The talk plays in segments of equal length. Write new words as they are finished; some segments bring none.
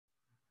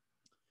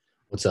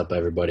What's up,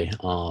 everybody?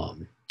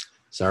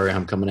 Sorry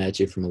I'm coming at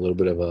you from a little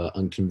bit of a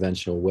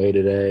unconventional way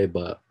today,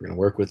 but we're gonna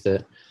work with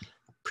it.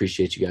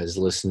 Appreciate you guys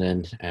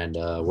listening and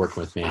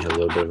working with me. I had a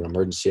little bit of an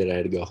emergency that I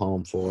had to go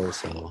home for,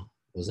 so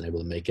wasn't able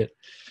to make it.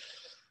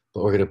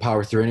 But we're gonna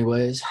power through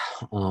anyways.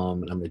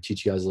 And I'm gonna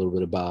teach you guys a little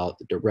bit about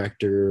the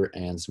director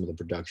and some of the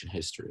production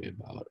history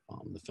about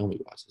the film we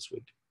watched this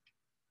week.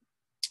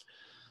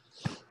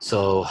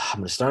 So I'm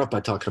gonna start off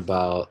by talking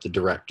about the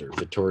director,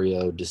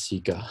 Vittorio De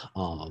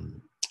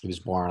Sica. He was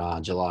born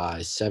on July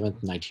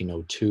 7th,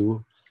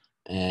 1902,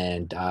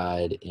 and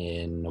died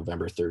in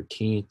November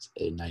 13th,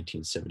 in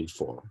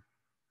 1974.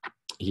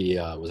 He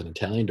was an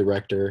Italian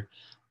director,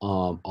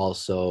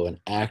 also an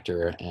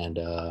actor, and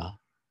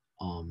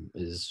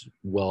is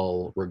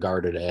well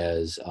regarded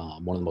as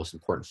one of the most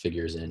important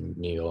figures in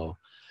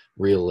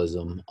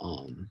neo-realism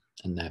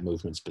and that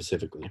movement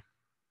specifically.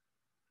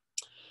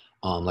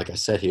 Like I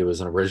said, he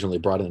was originally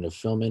brought into the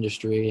film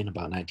industry in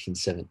about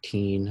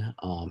 1917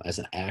 as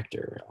an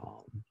actor.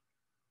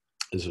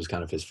 This was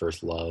kind of his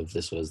first love.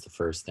 This was the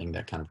first thing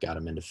that kind of got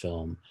him into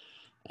film.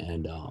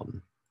 And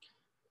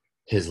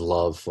his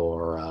love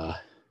for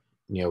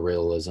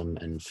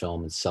neorealism and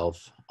film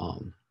itself.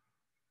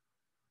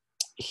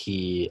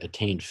 He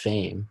attained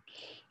fame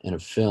in a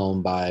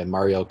film by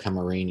Mario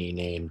Camerini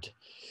named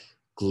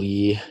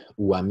Gli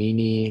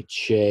Uomini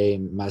che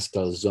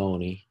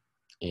Mascalzoni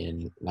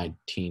in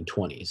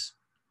 1920s.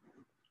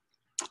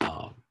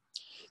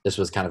 This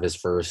was kind of his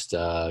first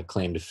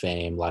claim to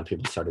fame. A lot of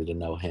people started to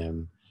know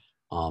him.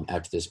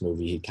 After this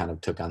movie, he kind of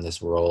took on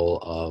this role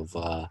of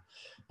a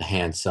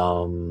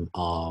handsome,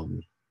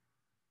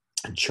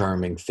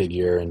 charming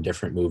figure in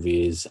different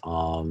movies,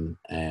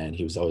 and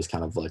he was always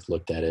kind of like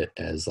looked at it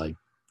as like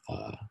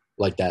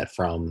that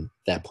from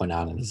that point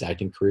on in his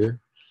acting career.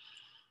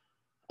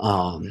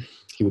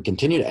 He would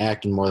continue to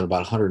act in more than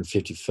about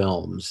 150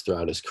 films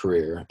throughout his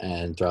career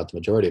and throughout the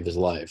majority of his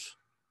life.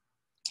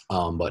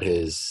 But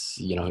he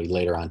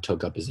later on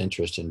took up his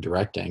interest in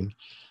directing,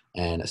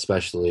 and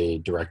especially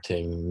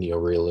directing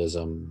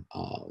neorealism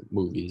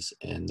movies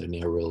and the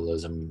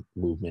neorealism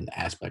movement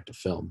aspect of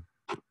film.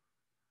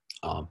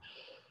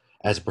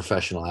 As a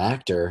professional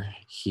actor,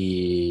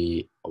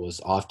 he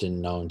was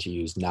often known to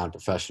use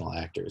non-professional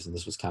actors, and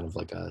this was kind of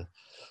like a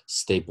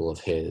staple of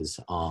his,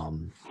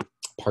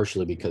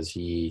 partially because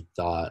he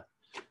thought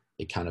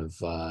it kind of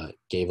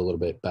gave a little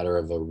bit better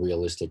of a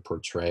realistic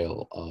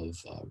portrayal of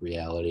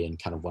reality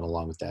and kind of went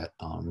along with that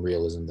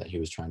realism that he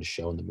was trying to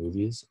show in the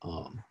movies.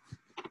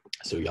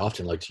 So he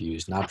often liked to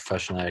use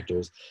non-professional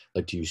actors,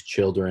 like to use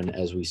children,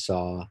 as we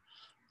saw,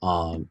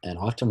 and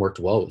often worked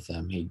well with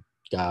them. He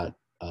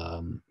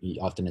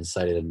often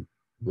incited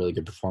really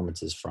good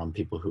performances from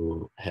people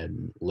who had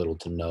little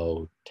to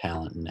no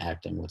talent in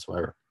acting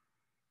whatsoever.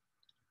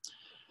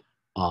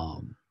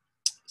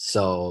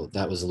 So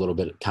that was a little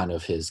bit kind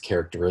of his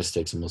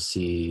characteristics, and we'll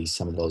see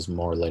some of those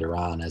more later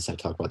on as I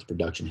talk about the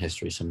production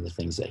history, some of the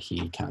things that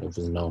he kind of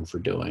was known for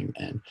doing,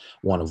 and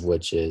one of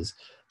which is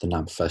the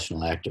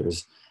non-professional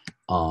actors.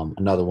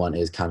 Another one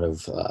is kind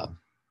of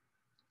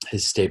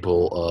his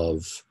staple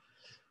of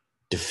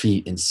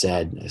defeat and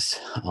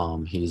sadness.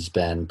 He's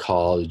been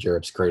called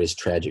Europe's greatest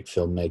tragic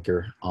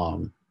filmmaker.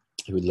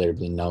 He would later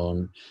be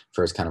known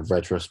for his kind of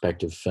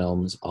retrospective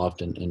films,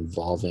 often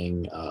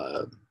involving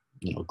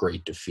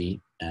great defeat.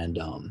 And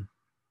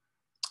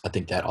I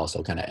think that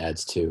also kind of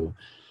adds to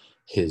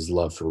his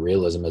love for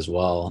realism as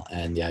well,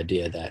 and the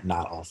idea that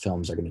not all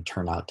films are going to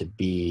turn out to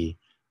be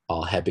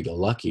all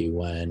happy-go-lucky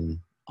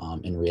when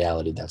in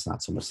reality that's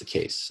not so much the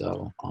case.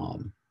 So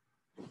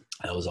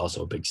that was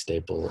also a big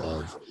staple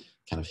of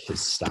kind of his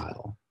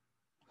style.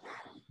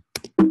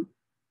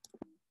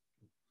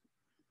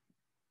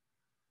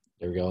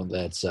 There we go.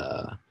 That's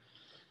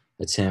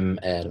him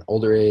at an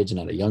older age and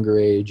at a younger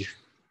age,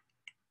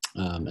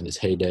 in his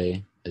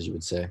heyday, as you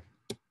would say.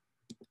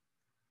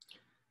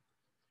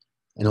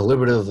 And a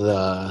little bit of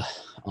the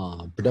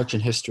production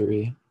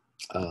history.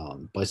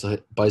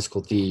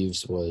 Bicycle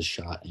Thieves was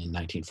shot in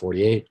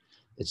 1948.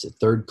 It's the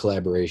third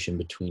collaboration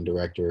between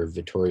director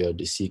Vittorio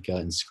De Sica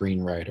and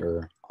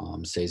screenwriter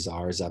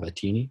Cesare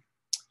Zavattini.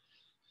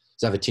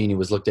 Zavattini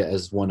was looked at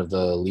as one of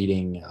the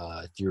leading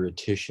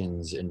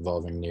theoreticians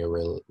involving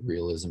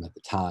neorealism at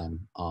the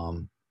time,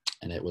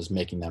 and it was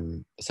making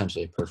them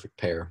essentially a perfect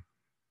pair.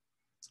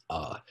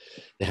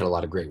 They had a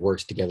lot of great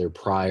works together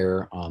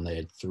prior. They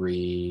had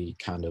three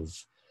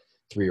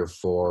or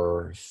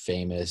four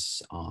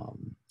famous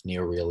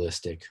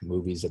neorealistic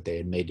movies that they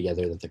had made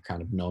together that they're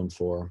kind of known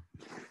for.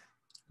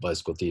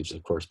 Bicycle Thieves,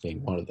 of course,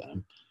 being one of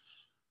them.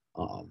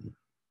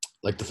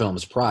 Like the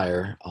films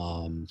prior,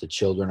 The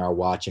Children Are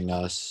Watching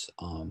Us,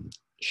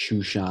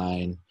 Shoe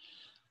Shine.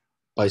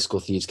 Bicycle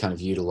Thieves kind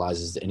of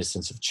utilizes the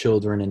innocence of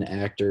children in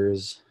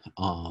actors.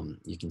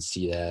 You can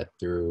see that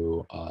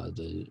through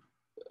the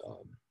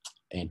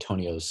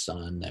Antonio's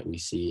son that we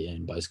see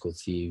in Bicycle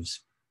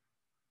Thieves.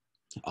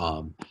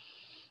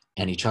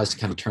 And he tries to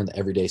kind of turn the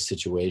everyday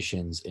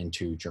situations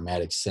into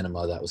dramatic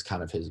cinema. That was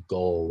kind of his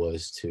goal,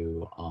 was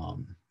to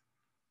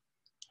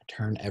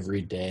turn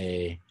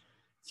everyday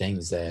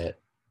things that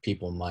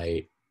people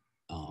might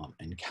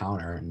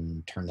encounter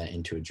and turn that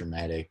into a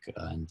dramatic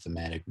and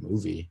thematic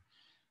movie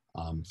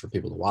for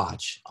people to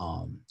watch.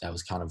 That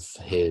was kind of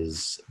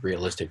his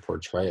realistic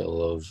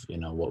portrayal of, you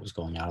know, what was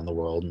going on in the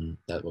world, and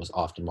that was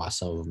often why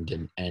some of them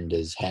didn't end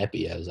as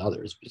happy as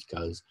others,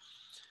 because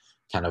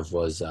kind of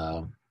was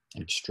an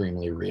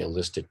extremely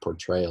realistic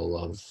portrayal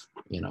of,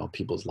 you know,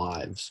 people's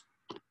lives.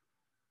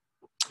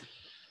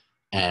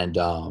 And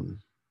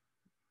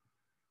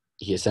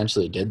he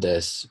essentially did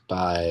this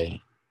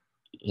by,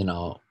 you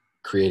know,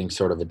 creating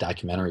sort of a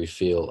documentary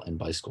feel in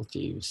Bicycle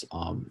Thieves.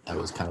 That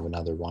was kind of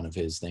another one of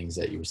his things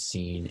that you're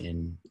seeing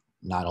in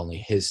not only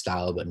his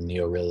style, but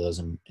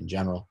neorealism in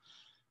general.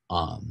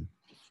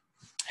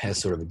 Has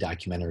sort of a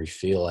documentary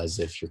feel, as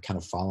if you're kind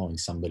of following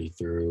somebody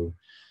through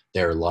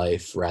their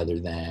life rather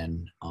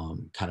than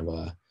kind of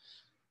a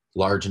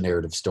large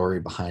narrative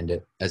story behind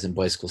it. As in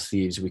Bicycle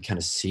Thieves, we kind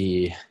of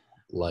see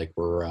like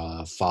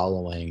we're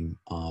following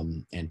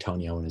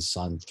Antonio and his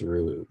son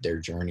through their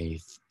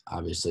journey.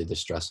 Obviously, the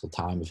stressful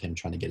time of him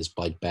trying to get his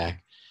bike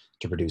back,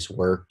 to produce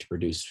work, to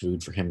produce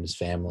food for him and his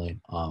family.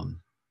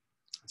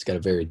 It's got a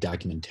very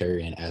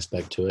documentarian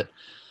aspect to it.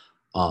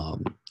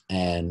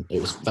 And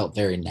it felt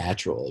very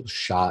natural. It was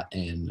shot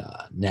in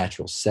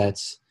natural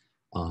sets.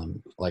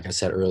 Like I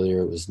said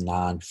earlier, it was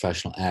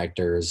non-professional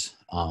actors.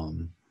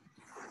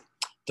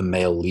 The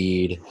male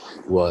lead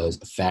was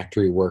a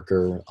factory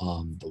worker.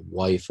 The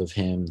wife of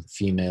him, the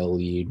female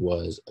lead,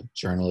 was a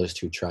journalist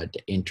who tried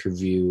to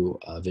interview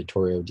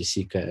Vittorio de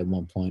Sica at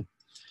one point.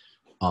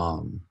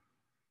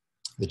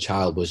 The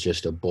child was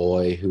just a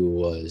boy who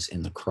was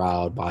in the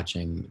crowd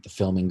watching the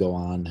filming go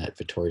on that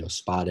Vittorio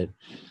spotted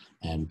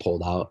and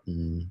pulled out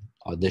and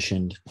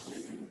auditioned.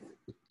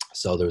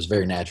 So there was a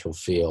very natural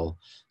feel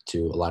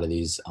to a lot of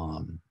these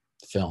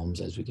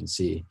films, as we can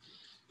see.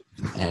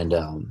 And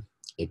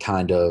it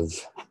kind of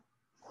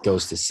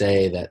goes to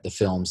say that the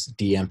films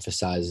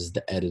de-emphasizes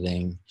the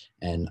editing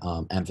and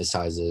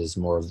emphasizes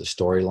more of the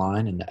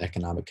storyline and the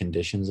economic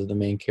conditions of the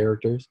main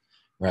characters,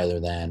 rather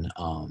than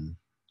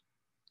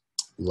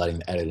letting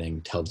the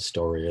editing tell the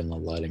story and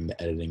letting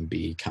the editing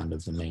be kind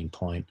of the main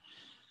point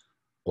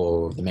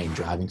or the main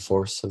driving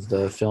force of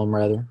the film,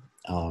 rather.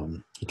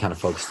 He kind of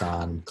focused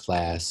on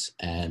class,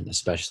 and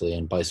especially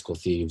in Bicycle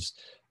Thieves,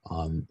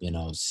 you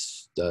know,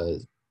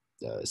 the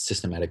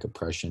systematic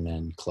oppression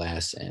and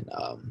class and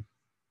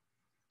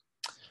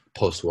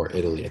post-war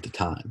Italy at the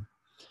time.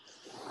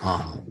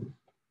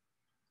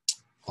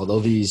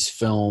 Although these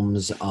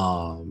films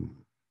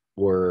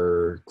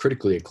were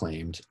critically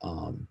acclaimed,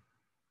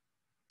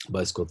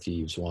 Bicycle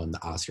Thieves won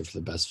the Oscar for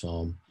the best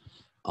film,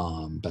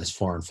 best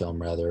foreign film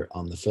rather.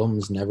 The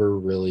films never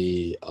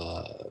really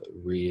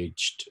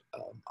reached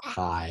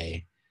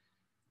high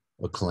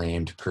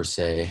acclaimed per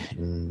se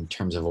in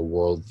terms of a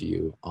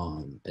worldview.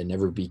 It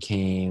never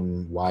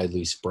became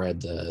widely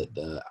spread.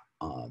 The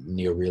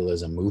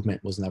neorealism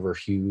movement was never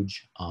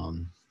huge,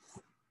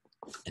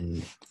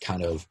 and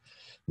kind of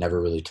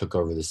never really took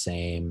over the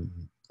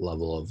same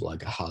level of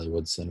like a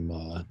Hollywood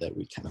cinema that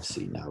we kind of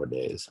see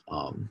nowadays.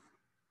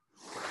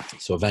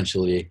 So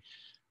eventually,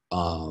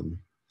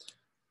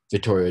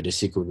 Vittorio de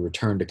Sica would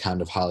return to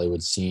kind of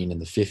Hollywood scene in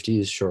the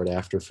 50s, short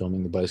after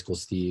filming The Bicycle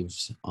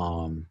Thieves,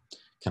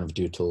 kind of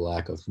due to the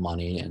lack of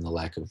money and the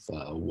lack of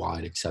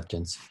wide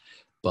acceptance.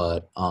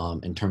 But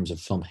in terms of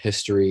film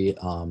history,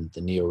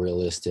 the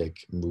neorealistic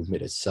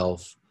movement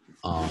itself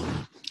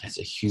plays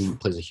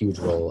a huge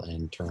role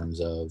in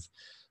terms of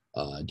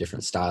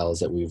different styles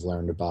that we've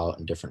learned about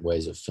and different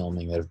ways of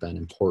filming that have been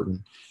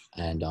important.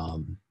 And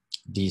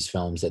these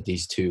films that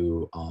these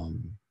two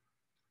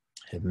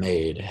have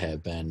made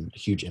have been a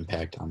huge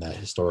impact on that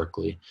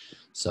historically.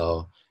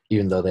 So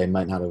even though they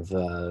might not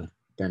have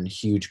been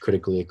huge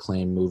critically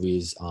acclaimed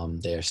movies,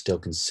 they are still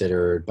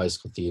considered,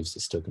 Bicycle Thieves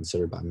is still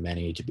considered by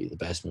many to be the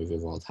best movie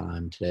of all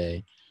time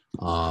today.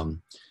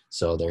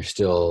 So they're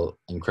still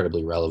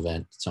incredibly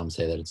relevant. Some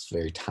say that it's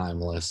very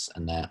timeless,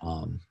 and that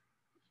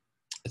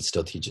it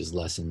still teaches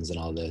lessons and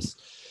all this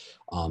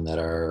that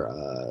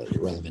are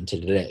relevant to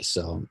today.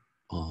 So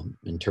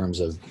in terms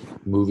of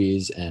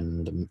movies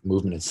and the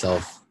movement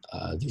itself,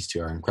 these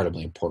two are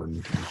incredibly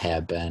important and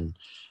have been,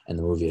 and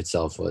the movie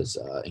itself was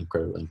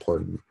incredibly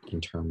important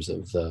in terms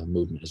of the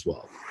movement as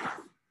well.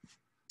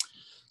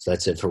 So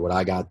that's it for what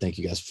I got. Thank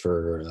you guys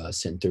for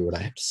sitting through what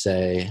I have to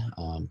say.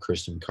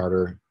 Kristen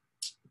Carter,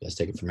 you guys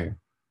take it from here.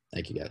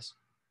 Thank you guys.